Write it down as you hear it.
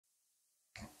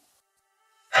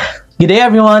Good day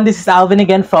everyone, this is Alvin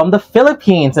again from the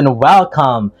Philippines and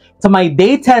welcome to my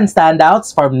Day 10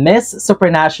 Standouts for Miss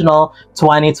Supranational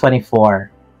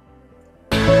 2024.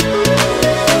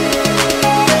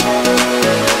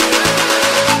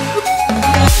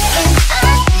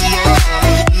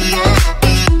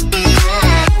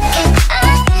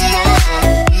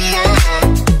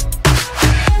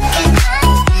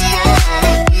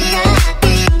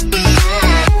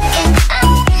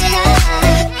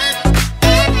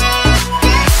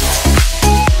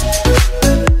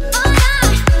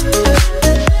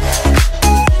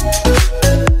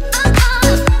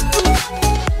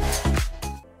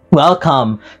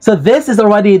 Welcome. So this is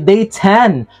already day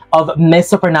 10 of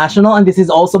Miss Supranational, and this is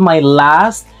also my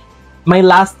last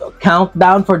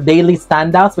countdown for daily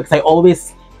standouts because I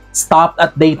always stopped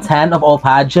at day 10 of all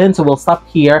pageants. So we'll stop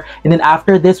here, and then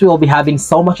after this we will be having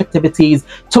so much activities.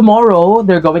 Tomorrow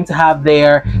they're going to have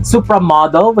their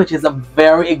Supramodel, which is a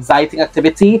very exciting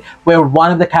activity where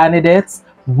one of the candidates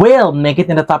will make it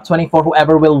in the top 24,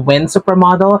 whoever will win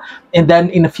Supermodel, and then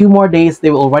in a few more days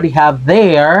they will already have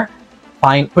their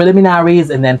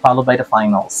preliminaries and then followed by the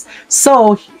finals.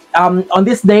 So on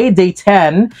this day, day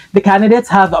 10, the candidates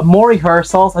have more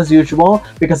rehearsals as usual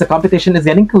because the competition is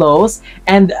getting close,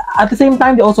 and at the same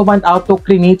time they also went out to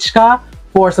Krynica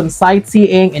for some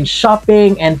sightseeing and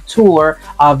shopping and tour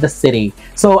of the city.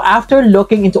 So after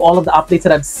looking into all of the updates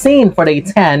that I've seen for day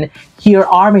 10, here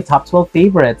are my top 12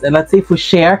 favorites, and let's see if we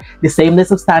share the same list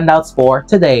of standouts for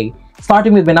today.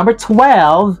 Starting with my number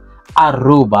 12,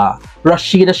 Aruba,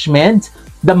 Rashida Schmid.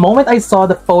 The moment I saw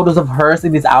the photos of hers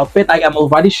in this outfit, I am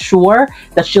already sure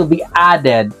that she'll be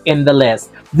added in the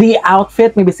list. The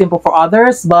outfit may be simple for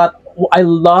others, but I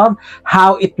love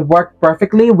how it worked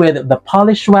perfectly with the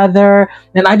polished weather,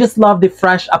 and I just love the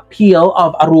fresh appeal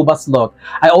of Aruba's look.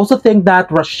 I also think that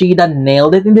Rashida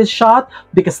nailed it in this shot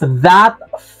because that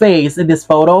face in this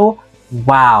photo,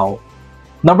 wow.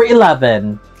 Number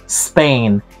 11,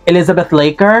 Spain, Elizabeth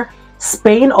Laker.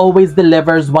 Spain always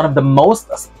delivers one of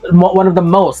the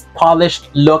most polished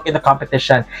look in the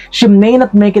competition. She may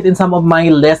not make it in some of my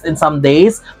lists in some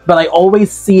days, but I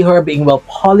always see her being well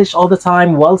polished all the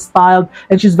time, well styled,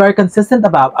 and she's very consistent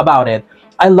about it.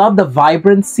 I love the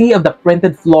vibrancy of the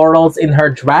printed florals in her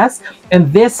dress,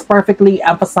 and this perfectly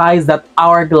emphasized that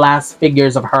hourglass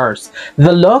figures of hers.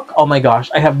 The look, oh my gosh,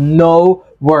 I have no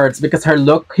words because her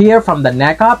look here from the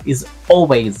neck up is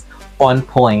always on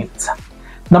point.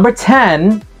 Number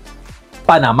 10,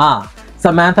 Panama,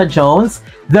 Samantha Jones.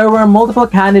 There were multiple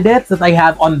candidates that I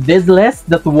have on this list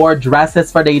that wore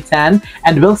dresses for day 10,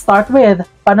 and we'll start with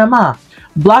Panama.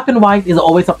 Black and white is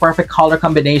always a perfect color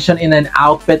combination in an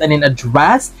outfit and in a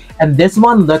dress, and this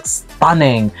one looks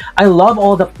stunning. I love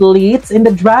all the pleats in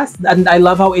the dress, and I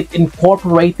love how it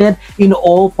incorporated in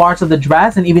all parts of the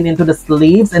dress and even into the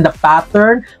sleeves, and the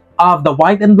pattern of the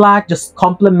white and black just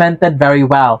complemented very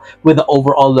well with the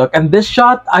overall look. And this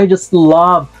shot, I just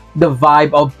love the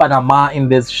vibe of Panama in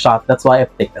this shot. That's why I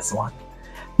picked this one.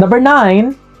 Number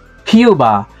 9,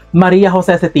 Cuba, Maria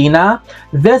Jose Cetina.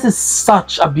 This is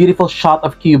such a beautiful shot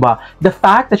of Cuba. The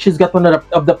fact that she's got one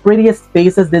of the prettiest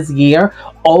faces this year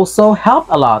also helped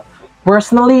a lot.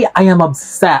 Personally, I am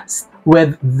obsessed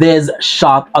with this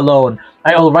shot alone.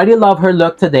 I already love her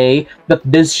look today, but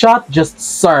this shot just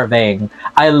serving.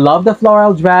 I love the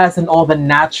floral dress and all the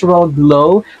natural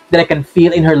glow that I can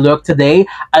feel in her look today.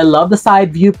 I love the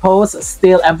side view pose,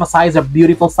 still emphasize her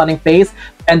beautiful stunning face,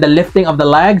 and the lifting of the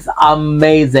legs,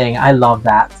 amazing. I love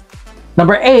that.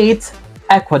 Number 8,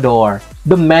 Ecuador,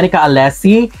 Domenica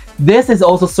Alessi. This is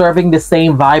also serving the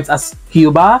same vibes as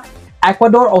Cuba.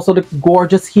 Ecuador also looked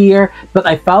gorgeous here, but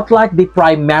I felt like the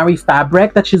primary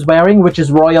fabric that she's wearing, which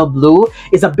is royal blue,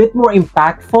 is a bit more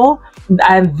impactful,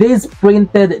 and these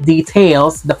printed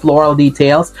details, the floral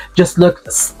details, just look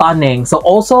stunning. So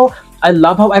also, I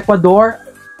love how Ecuador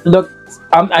looked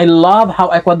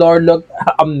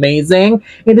amazing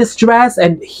in this dress.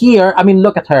 And here, I mean,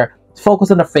 look at her.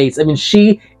 Focus on her face. I mean,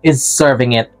 she is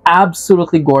serving it.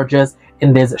 Absolutely gorgeous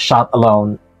in this shot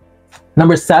alone.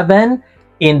 Number 7,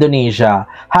 Indonesia,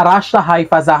 Harashta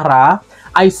Haifa Zahra.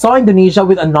 I saw Indonesia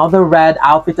with another red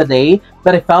outfit today,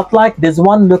 but I felt like this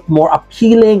one looked more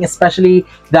appealing, especially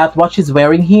that what she's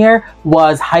wearing here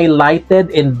was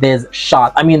highlighted in this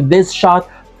shot. I mean, this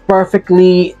shot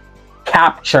perfectly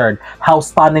captured how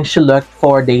stunning she looked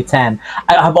for day 10.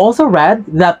 I have also read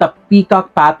that the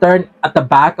peacock pattern at the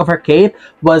back of her cape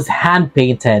was hand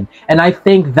painted, and I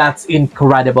think that's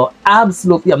incredible.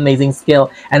 Absolutely amazing skill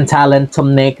and talent to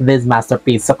make this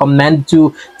masterpiece. So commend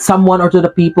to someone or to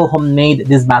the people who made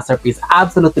this masterpiece.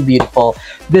 Absolutely beautiful.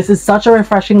 This is such a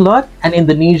refreshing look, and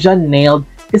Indonesia nailed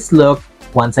this look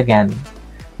once again.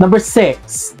 Number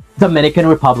 6, Dominican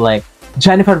Republic.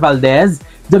 Jennifer Valdez.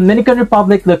 Dominican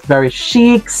Republic looked very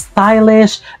chic,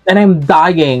 stylish, and I'm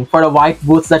dying for the white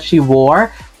boots that she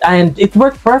wore. And it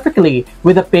worked perfectly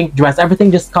with the pink dress.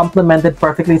 Everything just complemented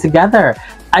perfectly together.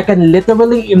 I can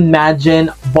literally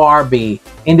imagine Barbie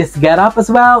in this getup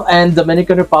as well, and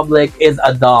Dominican Republic is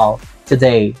a doll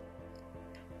today.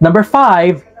 Number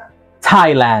 5,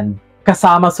 Thailand.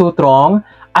 Kasama Sutrong.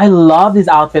 I love this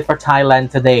outfit for Thailand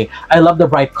today. I love the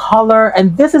bright color,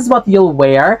 and this is what you'll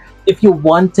wear if you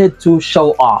wanted to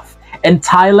show off. And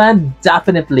Thailand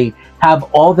definitely have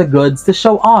all the goods to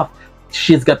show off.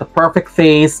 She's got the perfect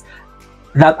face.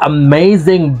 That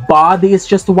amazing body is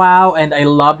just wow, and I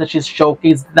love that she's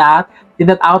showcased that in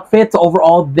that outfit. So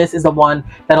overall, this is the one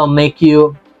that'll make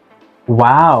you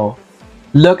wow.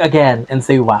 Look again and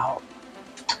say wow.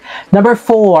 Number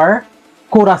 4,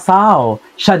 Curaçao,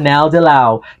 Chanel de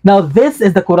Lao. Now this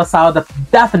is the Curaçao that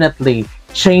definitely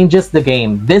changes the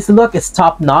game. This look is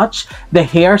top notch. The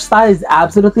hairstyle is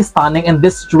absolutely stunning, and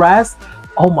this dress,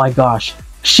 oh my gosh,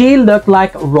 she looked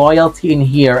like royalty in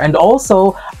here. And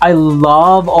also, I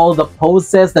love all the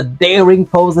poses, the daring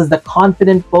poses, the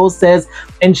confident poses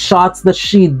and shots that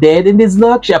she did in this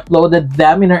look. She uploaded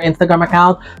them in her Instagram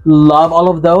account. Love all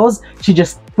of those. She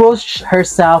just pushed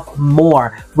herself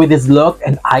more with this look,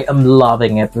 and I am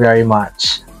loving it very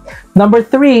much. Number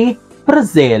 3,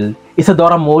 Brazil.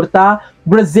 Isadora Murta.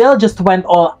 Brazil just went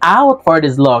all out for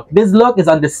this look. This look is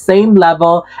on the same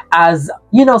level as,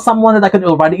 you know, someone that I could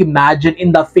already imagine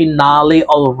in the finale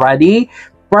already.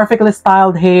 Perfectly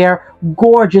styled hair,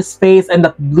 gorgeous face, and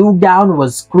the blue gown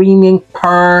was screaming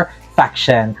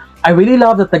perfection. I really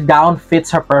love that the gown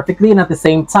fits her perfectly, and at the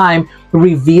same time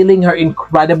revealing her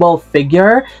incredible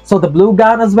figure. So the blue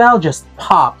gown as well just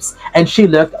pops, and she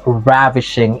looked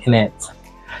ravishing in it.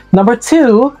 Number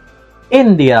 2,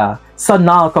 India.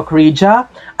 Sonal Kokreja.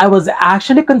 I was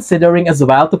actually considering as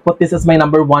well to put this as my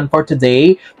number 1 for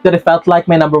today, but I felt like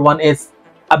my number 1 is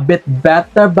a bit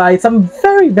better by some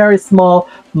very small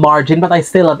margin, but I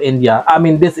still love India. I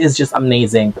mean, this is just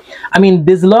amazing. I mean,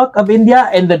 this look of India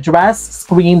and the dress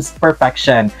screams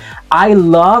perfection. I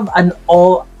love an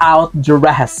all-out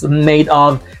dress made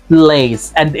of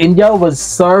lace, and India was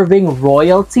serving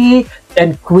royalty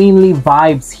and queenly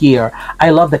vibes here.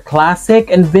 I love the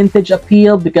classic and vintage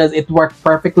appeal because it worked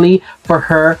perfectly for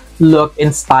her look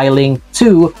and styling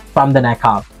too from the neck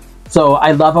up. So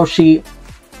I love how she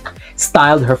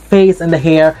styled her face and the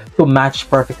hair to match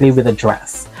perfectly with the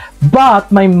dress. But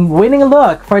my winning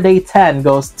look for day 10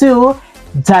 goes to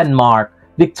Denmark.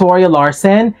 Victoria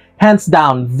Larsen. Hands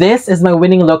down, this is my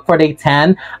winning look for day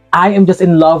 10. I am just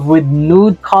in love with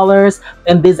nude colors,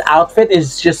 and this outfit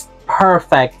is just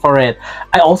perfect for it.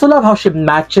 I also love how she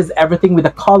matches everything with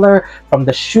the color, from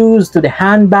the shoes to the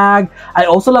handbag. I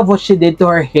also love what she did to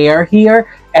her hair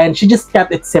here, and she just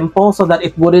kept it simple so that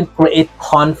it wouldn't create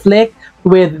conflict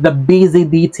with the busy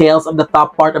details of the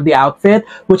top part of the outfit,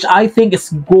 which I think is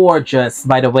gorgeous,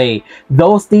 by the way.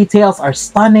 Those details are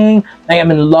stunning. I am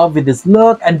in love with this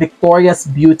look and Victoria's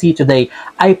beauty today.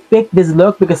 I picked this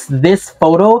look because this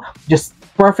photo just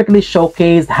perfectly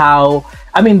showcased how,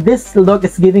 I mean, this look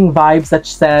is giving vibes that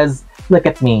says, look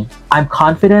at me, I'm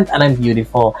confident and I'm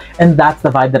beautiful, and that's the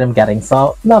vibe that I'm getting.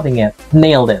 So loving it,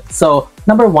 nailed it. So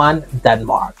number 1,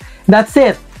 Denmark. That's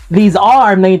it. These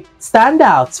are my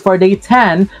standouts for day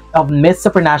 10 of Miss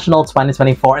Supranational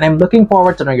 2024, and I'm looking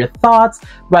forward to know your thoughts,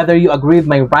 whether you agree with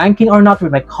my ranking or not,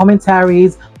 with my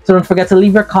commentaries. So don't forget to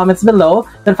leave your comments below.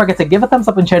 Don't forget to give a thumbs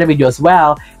up and share the video as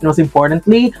well. And most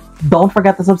importantly, don't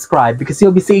forget to subscribe because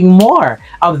you'll be seeing more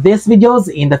of these videos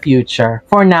in the future.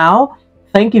 For now,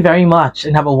 thank you very much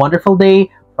and have a wonderful day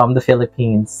from the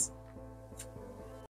Philippines.